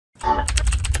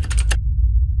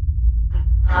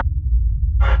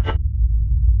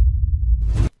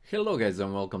Hello guys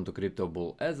and welcome to Crypto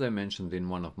Bull. As I mentioned in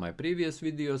one of my previous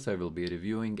videos, I will be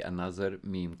reviewing another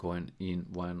meme coin in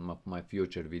one of my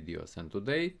future videos. And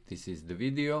today, this is the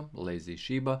video,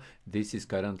 Lazyshiba. This is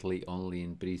currently only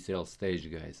in pre-sale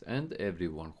stage guys. And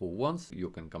everyone who wants, you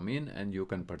can come in and you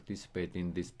can participate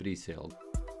in this pre-sale.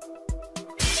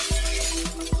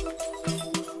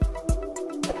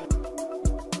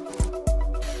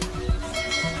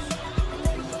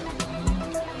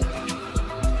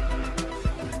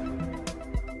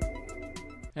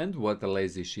 And what the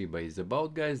Lazyshiba is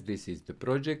about guys, this is the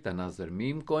project, another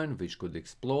meme coin which could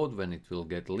explode when it will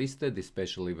get listed,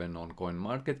 especially when on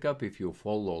CoinMarketCap. If you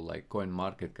follow like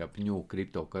CoinMarketCap new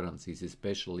cryptocurrencies,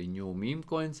 especially new meme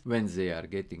coins, when they are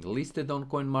getting listed on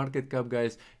CoinMarketCap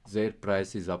guys, their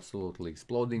price is absolutely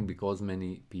exploding because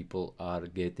many people are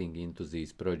getting into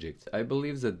these projects. I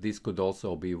believe that this could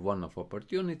also be one of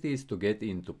opportunities to get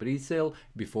into pre-sale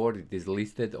before it is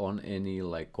listed on any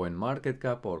like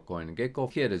CoinMarketCap or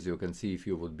CoinGecko. Here, as you can see, if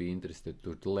you would be interested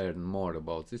to learn more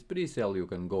about this pre-sale, you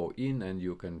can go in and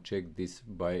you can check this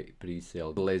by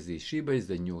pre-sale. Lazyshiba is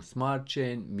the new smart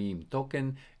chain meme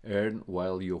token, earn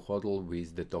while you hodl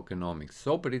with the tokenomics.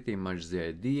 So pretty much the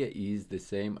idea is the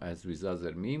same as with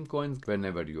other meme coins.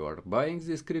 Whenever you are buying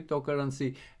this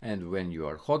cryptocurrency and when you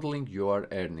are hodling, you are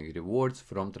earning rewards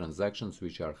from transactions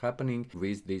which are happening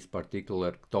with this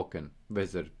particular token.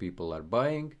 Whether people are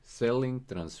buying, selling,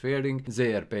 transferring,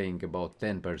 they are paying about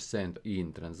 10%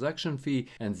 in transaction fee,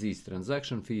 and these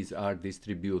transaction fees are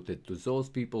distributed to those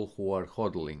people who are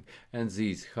hodling. And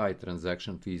these high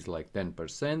transaction fees like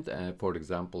 10%, for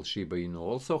example Shiba Inu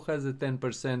also has a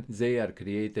 10%, they are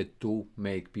created to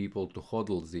make people to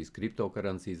hodl these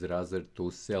cryptocurrencies rather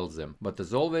to sell them. But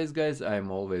as always guys, I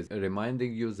am always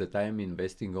reminding you that I am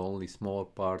investing only small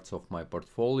parts of my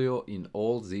portfolio in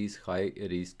all these high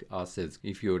risk assets.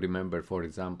 If you remember, for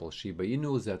example, Shiba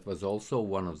Inu, that was also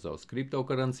one of those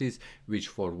cryptocurrencies which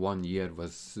for 1 year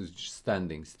was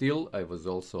standing still. I was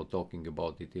also talking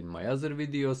about it in my other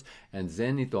videos, and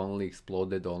then it only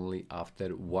exploded only after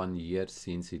 1 year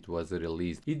since it was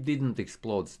released. It didn't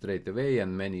explode straight away,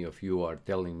 and many of you are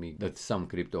telling me that some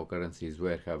cryptocurrencies,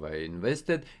 where have I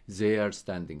invested, they are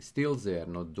standing still, they are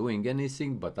not doing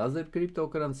anything. But other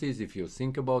cryptocurrencies, if you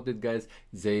think about it guys,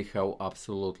 they have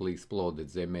absolutely exploded.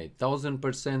 They made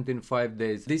 1000% in 5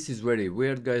 days. This is very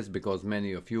weird guys, because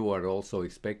many of you are also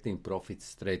expecting profits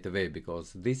straight away,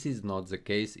 because this is not the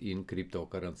case in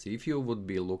cryptocurrency. If you would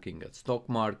be looking at stock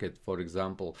market, for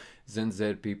example, then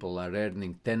there people are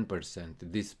earning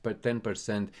 10%. This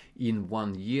 10% in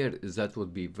 1 year, that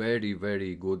would be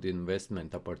very good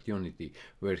investment opportunity.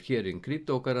 Where here in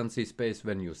cryptocurrency space,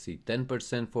 when you see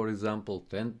 10% for example,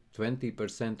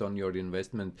 20% on your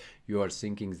investment, you are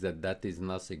thinking that that is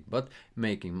nothing. But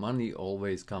making money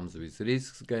always comes with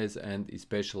risks guys, and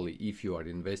especially if you are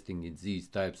investing in these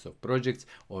types of projects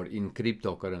or in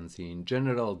cryptocurrency in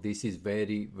general, this is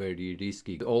very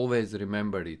risky. Always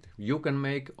remember it. You can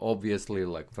make obviously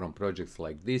like from projects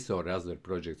like this or other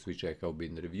projects which I have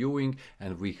been reviewing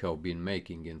and we have been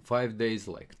making in 5 days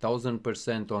like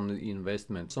 1000% on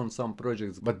investments on some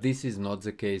projects, but this is not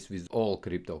the case with all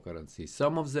cryptocurrencies.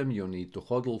 Some of them you need to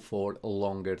hodl for a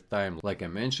longer time. Like I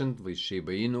mentioned with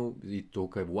Shiba Inu, it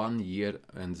took 1 year,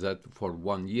 and that for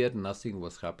 1 year nothing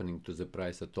was happening to the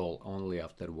price at all. Only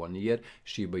after 1 year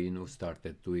Shiba Inu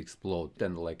started to explode.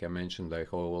 And like I mentioned, I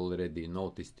have already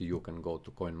noticed, you can go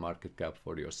to CoinMarketCap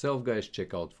for yourself guys,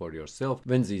 check out for yourself.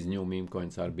 When these new meme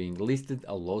coins are being listed,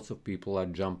 a lot of people are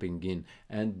jumping in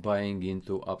and buying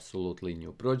into absolutely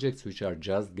new projects which are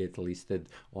just get listed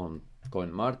on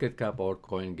CoinMarketCap or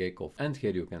CoinGecko. And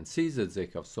here you can see that they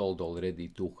have sold already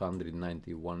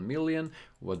 291 million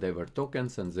whatever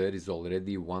tokens, and there is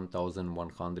already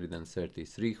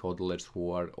 1133 hodlers who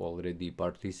are already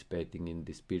participating in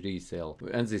this pre-sale.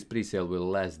 And this pre-sale will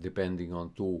last depending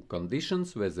on two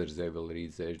conditions, whether they will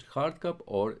reach their hard cap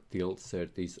or till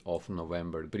 30th of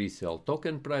November. Pre-sale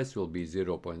token price will be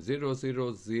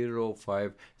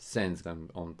 0.0005 cents,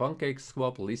 and on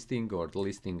PancakeSwap listing or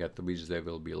listing at which they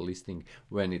will be listing,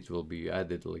 when it will be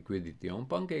added liquidity on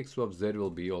PancakeSwap, there will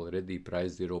be already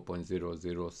price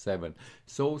 0.007.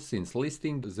 So since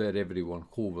listing there, everyone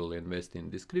who will invest in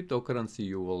this cryptocurrency,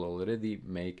 you will already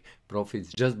make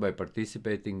profits just by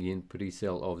participating in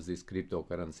pre-sale of this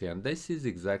cryptocurrency. And this is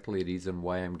exactly reason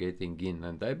why I'm getting in.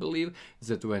 And I believe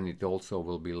that when it also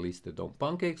will be listed on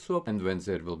PancakeSwap, and when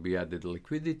there will be added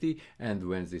liquidity, and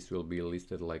when this will be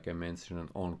listed like I mentioned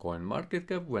on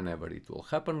CoinMarketCap, whenever it will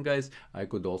happen guys, I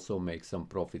could also make some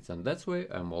profits. And that's why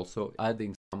I'm also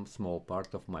adding small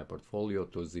part of my portfolio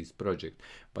to this project.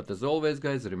 But as always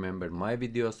guys, remember, my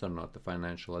videos are not a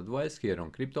financial advice. Here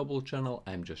on Crypto Bull channel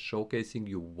I'm just showcasing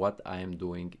you what I am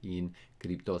doing in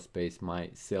crypto space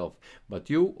myself, but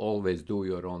you always do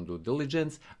your own due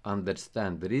diligence,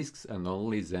 understand the risks, and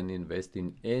only then invest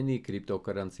in any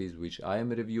cryptocurrencies which I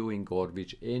am reviewing or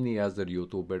which any other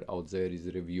YouTuber out there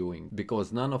is reviewing,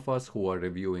 because none of us who are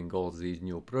reviewing all these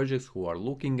new projects, who are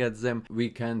looking at them, we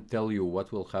can't tell you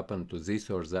what will happen to this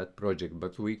or that project,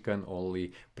 but we can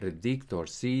only predict or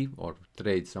see or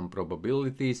trade some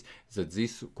probabilities that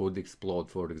this could explode.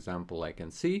 For example, I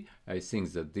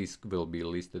think that this will be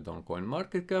listed on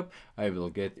CoinMarketCap. I will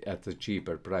get at a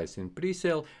cheaper price in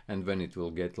pre-sale, and when it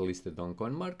will get listed on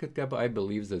CoinMarketCap, I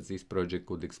believe that this project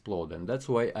could explode, and that's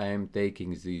why I am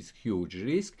taking this huge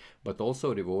risk, but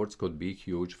also rewards could be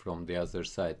huge from the other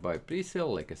side. By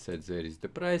pre-sale, like I said, there is the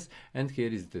price, and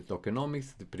here is the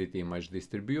tokenomics, the pretty much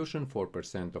distribution.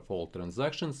 4% of all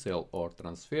transactions, sell or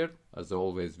transferred, as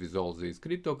always with all these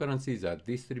cryptocurrencies, are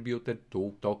distributed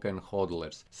to token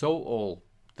hodlers. So all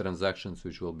transactions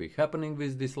which will be happening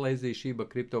with this Lazyshiba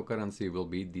cryptocurrency will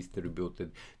be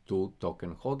distributed to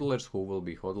token hodlers who will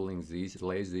be hodling these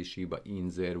Lazyshiba in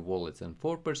their wallets, and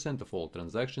 4% of all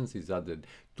transactions is added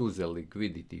to the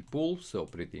liquidity pool, so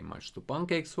pretty much to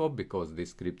PancakeSwap, because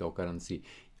this cryptocurrency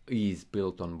is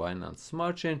built on Binance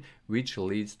Smart Chain, which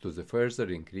leads to the further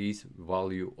increased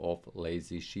value of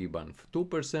Lazyshiba. And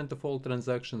 2% of all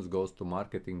transactions goes to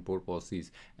marketing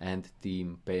purposes and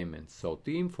team payments, so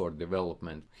team for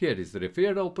development. Here is the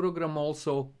referral program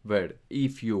also, where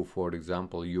if you, for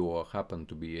example, you happen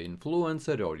to be an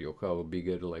influencer or you have a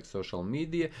bigger like social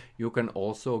media, you can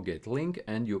also get link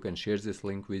and you can share this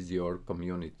link with your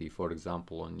community, for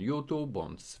example on YouTube,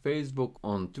 on Facebook,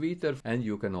 on Twitter, and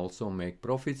you can also make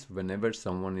profits whenever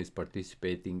someone is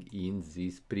participating in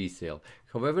this pre-sale.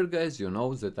 However guys, you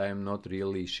know that I am not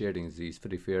really sharing these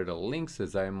referral links,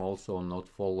 as I am also not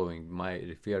following my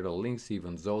referral links,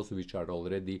 even those which are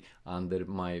already under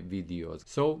my videos.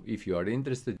 So if you are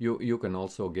interested, you can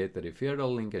also get a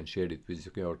referral link and share it with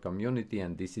your community,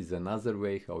 and this is another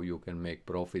way how you can make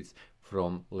profits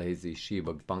from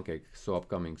Lazyshiba. PancakeSwap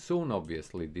coming soon.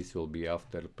 Obviously this will be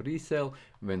after pre-sale.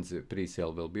 When the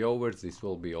pre-sale will be over, this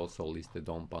will be also listed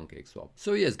on PancakeSwap.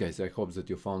 So yes guys, I hope that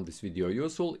you found this video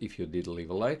useful. If you did, leave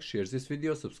a like, share this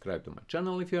video, subscribe to my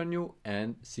channel if you are new,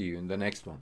 and see you in the next one.